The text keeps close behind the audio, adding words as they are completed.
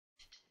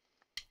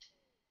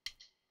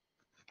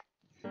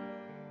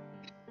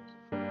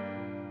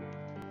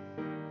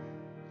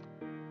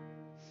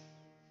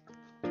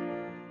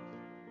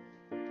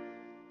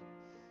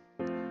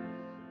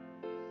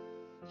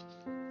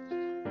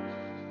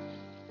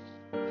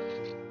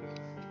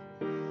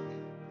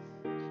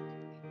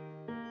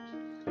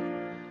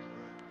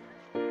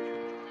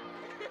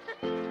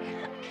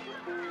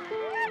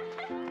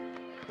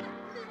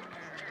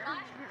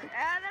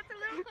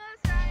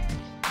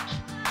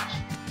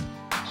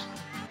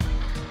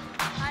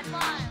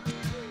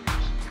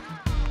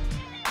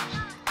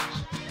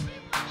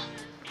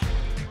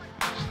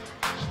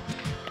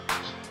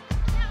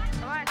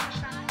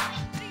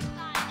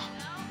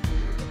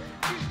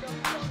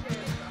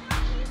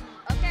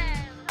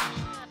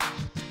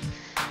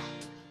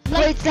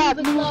Plates that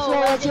move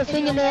slow as your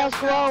fingernails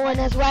grow, and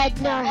as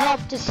Wagner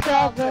helped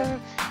discover,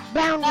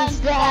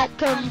 boundaries that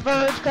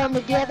converge, come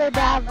together,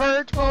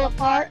 diverge, pull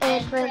apart,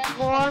 and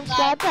transform,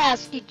 slide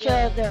past each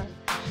other.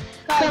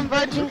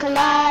 Converge and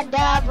collide,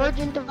 diverge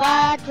and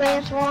divide,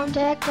 transform,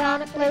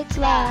 tectonic plates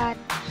slide.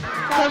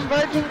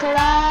 Converge and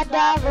collide,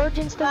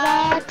 divergence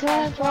divide,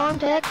 transform,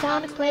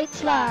 tectonic plates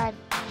slide.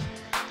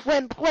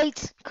 When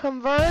plates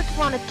converge,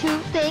 one of two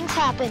things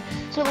happen.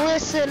 So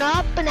listen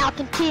up and I'll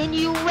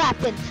continue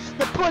rapping.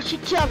 They push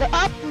each other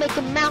up,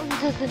 making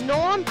mountains as the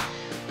norm,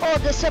 or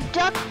the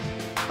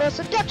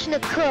subduction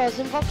occurs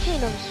and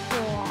volcanoes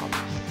form.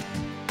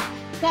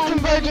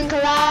 Converge and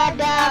collide,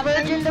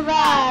 diverge and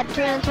divide,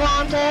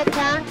 transform,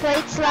 tectonic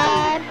plates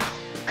slide.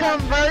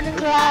 Converge and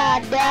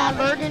collide,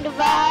 diverge and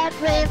divide,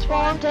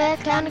 transform,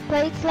 tectonic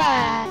plates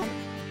slide.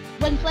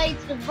 When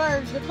plates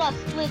diverge, the crust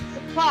splits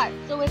apart,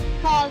 so it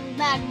causes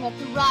magma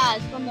to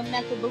rise from the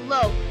mantle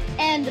below.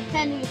 And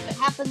depending if it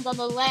happens on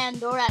the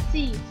land or at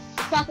sea,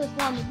 the process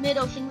forms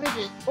mid-ocean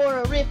ridges or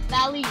a rift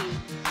valley.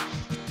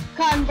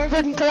 Converge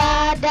and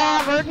collide,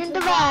 diverge and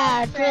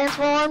divide,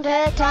 transform,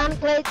 tectonic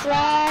plates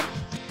slide.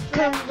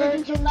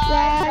 Converge and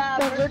collide,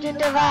 diverge and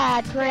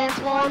divide,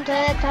 transform,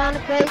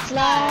 tectonic plates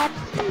slide.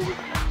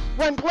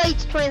 When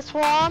plates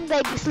transform,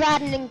 they be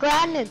sliding and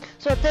grinding,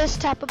 so this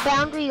type of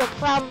boundary you'll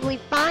probably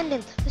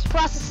finding. This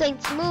process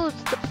ain't smooth,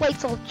 the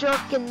plates will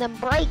jerk and then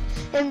break,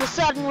 and the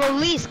sudden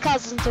release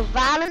causes a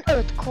violent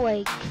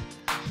earthquake.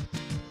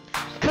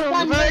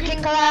 Converge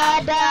and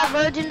collide,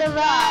 diverge and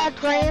divide,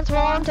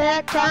 transform,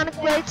 tectonic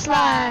plates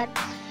slide.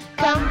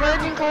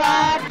 Converge and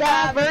collide,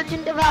 diverge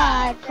and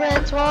divide,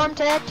 transform,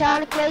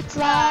 tectonic plates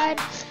slide.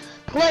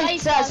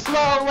 Plates as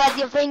slow as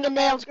your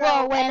fingernails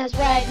grow, and as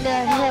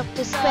Wagner helped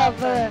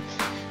discover,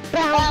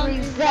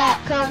 boundaries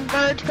that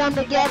converge, come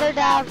together,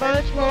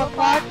 diverge, pull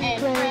apart, and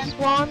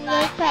transform,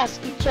 they past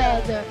each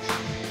other.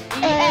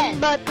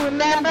 But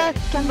remember,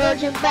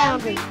 convergent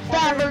boundary,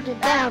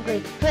 divergent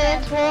boundary,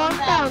 transform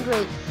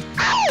boundary.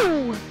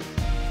 Ow!